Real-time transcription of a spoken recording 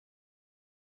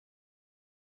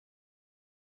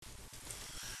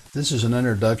This is an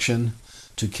introduction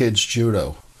to kids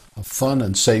judo, a fun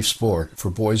and safe sport for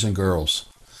boys and girls.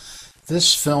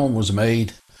 This film was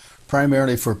made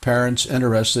primarily for parents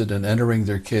interested in entering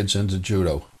their kids into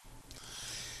judo.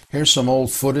 Here's some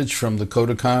old footage from the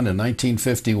Kodokan in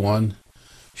 1951,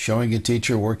 showing a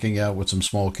teacher working out with some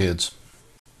small kids.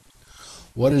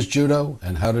 What is judo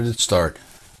and how did it start?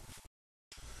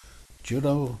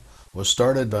 Judo was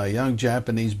started by a young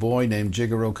Japanese boy named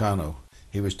Jigoro Kano.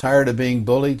 He was tired of being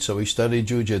bullied, so he studied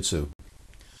jujitsu.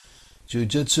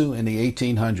 Jujitsu in the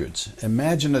 1800s.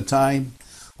 Imagine a time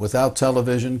without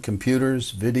television,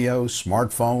 computers, videos,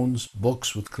 smartphones,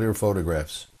 books with clear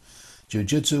photographs.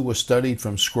 Jujitsu was studied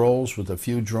from scrolls with a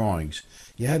few drawings.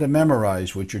 You had to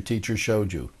memorize what your teacher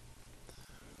showed you.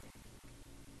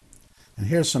 And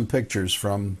here's some pictures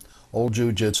from old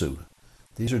jujitsu.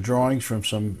 These are drawings from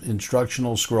some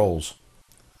instructional scrolls.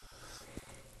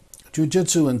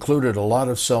 Jiu-jitsu included a lot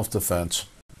of self-defense.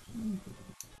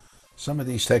 Some of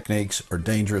these techniques are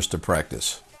dangerous to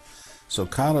practice. So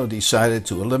Kano decided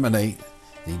to eliminate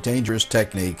the dangerous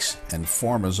techniques and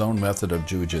form his own method of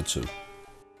jiu-jitsu.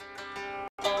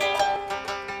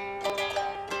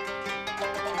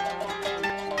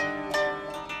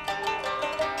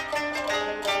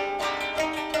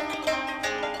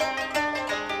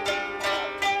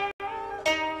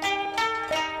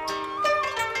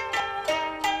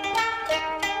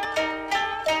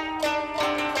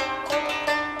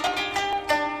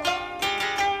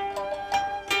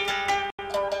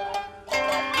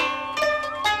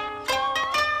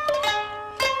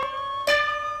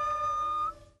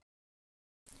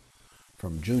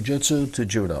 From Jiu-Jitsu to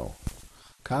Judo.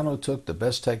 Kano took the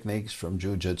best techniques from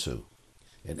Jiu-Jitsu.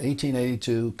 In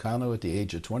 1882, Kano, at the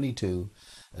age of 22,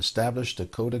 established the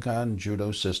Kodokan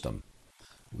Judo system,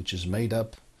 which is made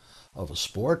up of a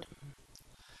sport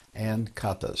and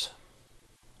katas.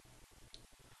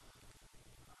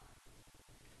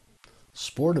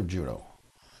 Sport of Judo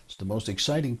is the most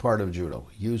exciting part of Judo.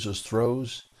 It uses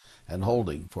throws and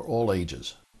holding for all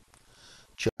ages,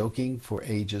 choking for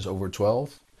ages over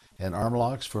 12, and arm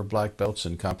locks for black belts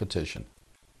in competition.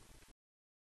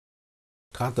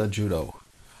 Kata Judo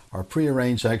are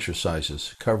prearranged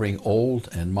exercises covering old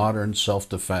and modern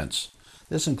self-defense.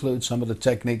 This includes some of the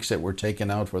techniques that were taken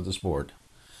out for the sport.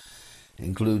 It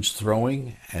includes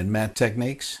throwing and mat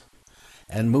techniques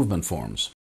and movement forms.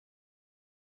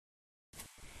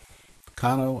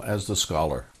 Kano as the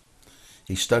scholar.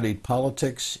 He studied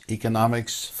politics,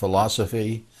 economics,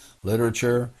 philosophy,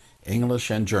 literature, English,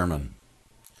 and German.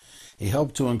 He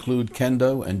helped to include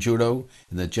kendo and judo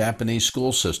in the Japanese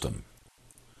school system.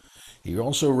 He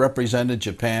also represented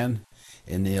Japan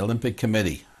in the Olympic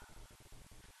Committee.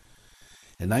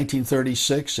 In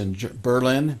 1936 in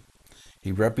Berlin,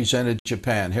 he represented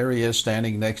Japan. Here he is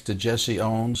standing next to Jesse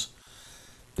Owens,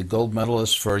 the gold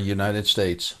medalist for the United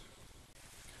States.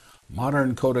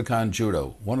 Modern Kodokan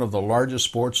Judo, one of the largest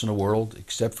sports in the world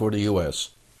except for the U.S.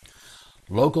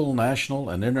 Local, national,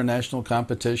 and international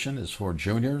competition is for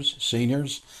juniors,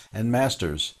 seniors, and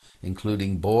masters,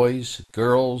 including boys,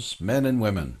 girls, men, and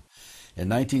women. In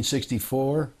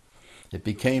 1964, it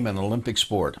became an Olympic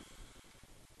sport.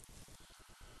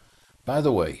 By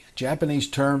the way, Japanese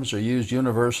terms are used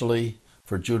universally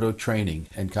for judo training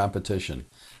and competition.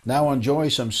 Now enjoy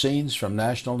some scenes from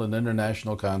national and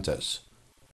international contests.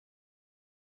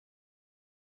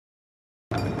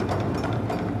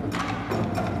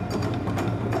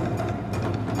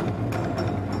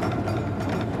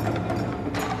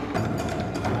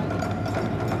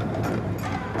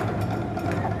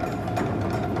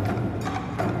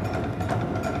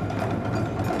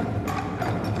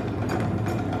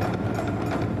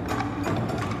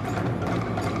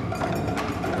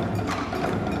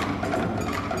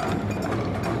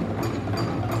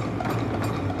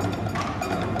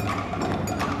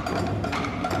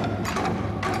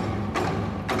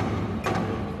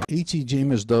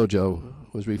 Ichijima's dojo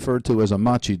was referred to as a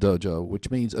machi dojo,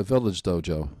 which means a village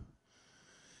dojo.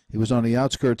 It was on the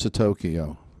outskirts of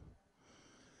Tokyo.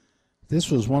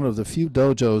 This was one of the few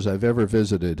dojos I've ever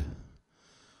visited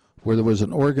where there was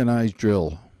an organized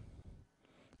drill.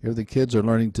 Here the kids are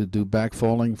learning to do back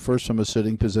falling, first from a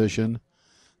sitting position,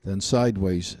 then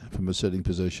sideways from a sitting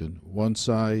position. One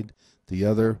side, the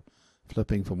other,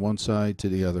 flipping from one side to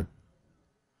the other.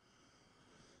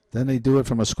 Then they do it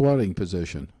from a squatting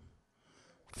position.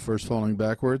 First falling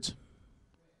backwards.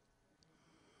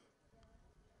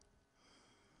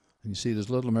 And you see this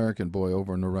little American boy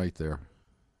over on the right there.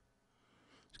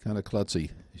 He's kind of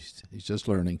klutzy. He's just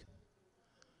learning.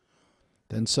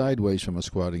 Then sideways from a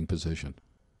squatting position.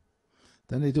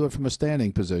 Then they do it from a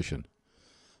standing position.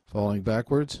 Falling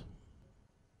backwards.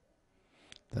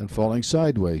 Then falling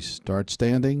sideways. Start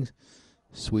standing,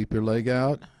 sweep your leg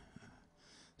out,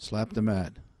 slap the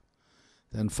mat.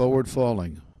 Then forward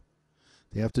falling.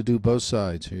 They have to do both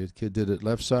sides. Here, the kid did it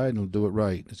left side, and he'll do it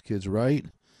right. This kid's right,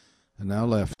 and now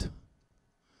left.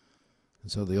 And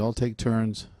so they all take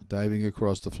turns diving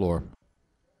across the floor.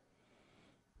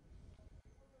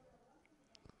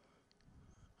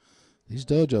 These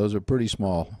dojos are pretty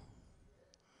small.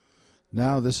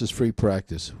 Now this is free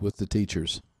practice with the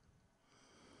teachers.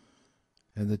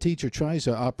 And the teacher tries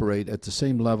to operate at the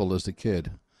same level as the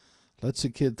kid. Lets the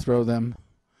kid throw them,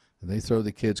 and they throw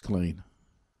the kids clean.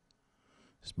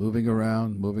 Just moving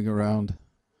around, moving around.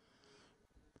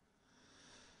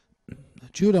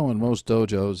 Judo in most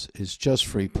dojos is just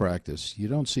free practice. You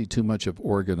don't see too much of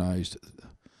organized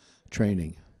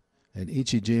training. And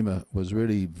Ichijima was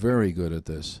really very good at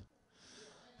this.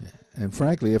 And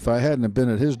frankly, if I hadn't been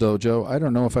at his dojo, I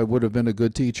don't know if I would have been a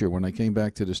good teacher when I came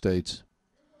back to the States.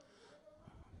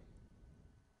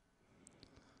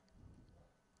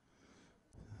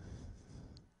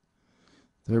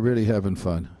 They're really having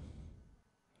fun.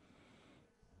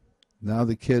 Now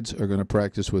the kids are going to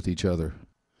practice with each other.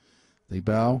 They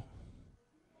bow,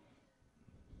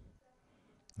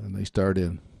 and they start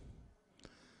in.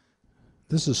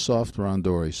 This is soft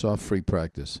randori, soft free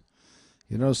practice.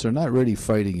 You notice they're not really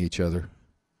fighting each other.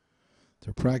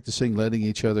 They're practicing letting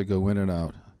each other go in and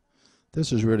out.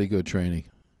 This is really good training.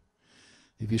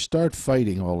 If you start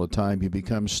fighting all the time, you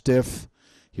become stiff.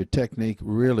 Your technique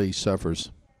really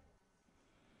suffers.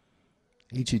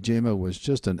 Ichijima was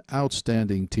just an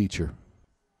outstanding teacher.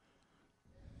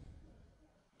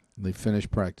 They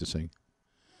finished practicing.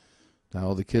 Now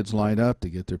all the kids line up to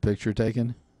get their picture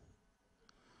taken.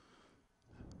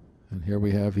 And here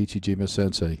we have Ichijima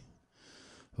Sensei,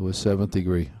 who is 7th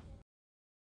degree.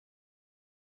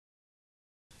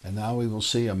 And now we will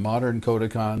see a modern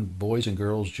Kodokan boys and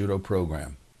girls judo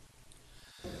program.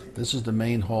 This is the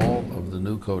main hall of the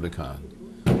new Kodokan.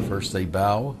 First they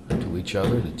bow to each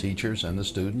other, the teachers and the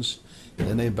students, and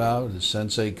then they bow to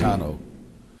Sensei Kano.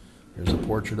 There's a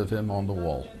portrait of him on the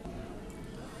wall.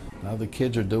 Now the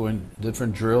kids are doing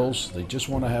different drills. They just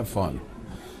want to have fun.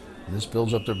 And this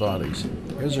builds up their bodies.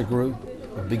 Here's a group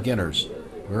of beginners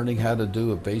learning how to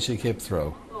do a basic hip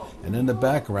throw. And in the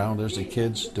background there's the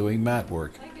kids doing mat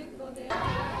work.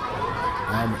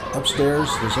 And upstairs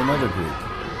there's another group.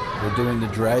 They're doing the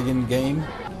dragon game,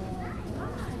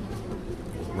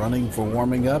 running for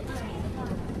warming up.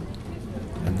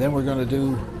 And then we're going to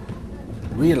do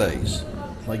relays,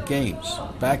 like games,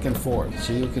 back and forth,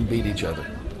 so you can beat each other.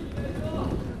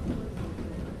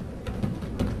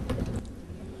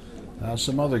 Now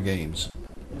some other games.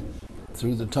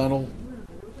 Through the tunnel,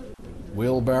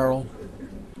 wheelbarrow,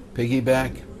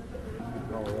 piggyback,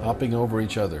 hopping over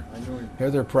each other.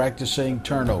 Here they're practicing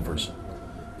turnovers.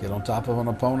 Get on top of an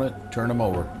opponent, turn them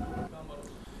over.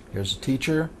 Here's a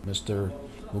teacher, Mr.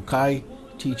 Mukai,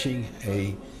 teaching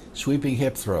a sweeping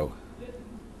hip throw.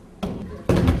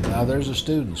 Now there's the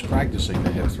students practicing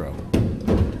the hip throw.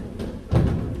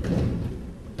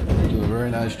 They do a very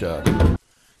nice job.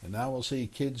 And now we'll see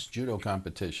kids judo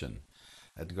competition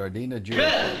at the Gardena Judo.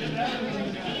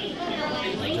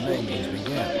 The name means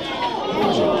begin.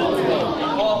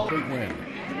 Big win.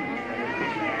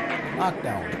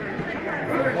 Knockdown.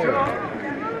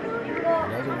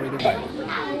 Another way to win.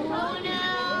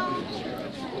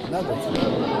 Another throw.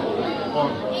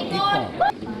 Ippon.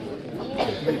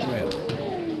 Complete win.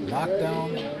 Knockdown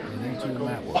and into the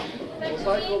mat work. That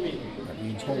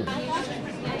means hold.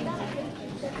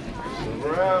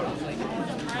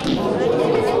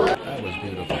 That was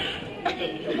beautiful.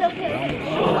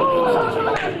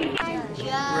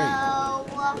 Great.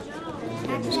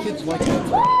 These kids like that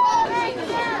throw.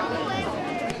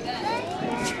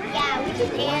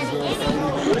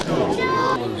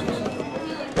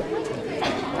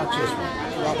 Watch this one.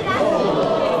 Drop it.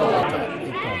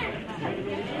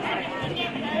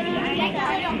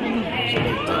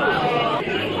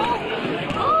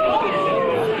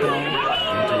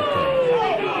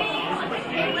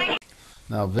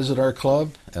 Now visit our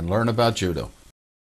club and learn about judo.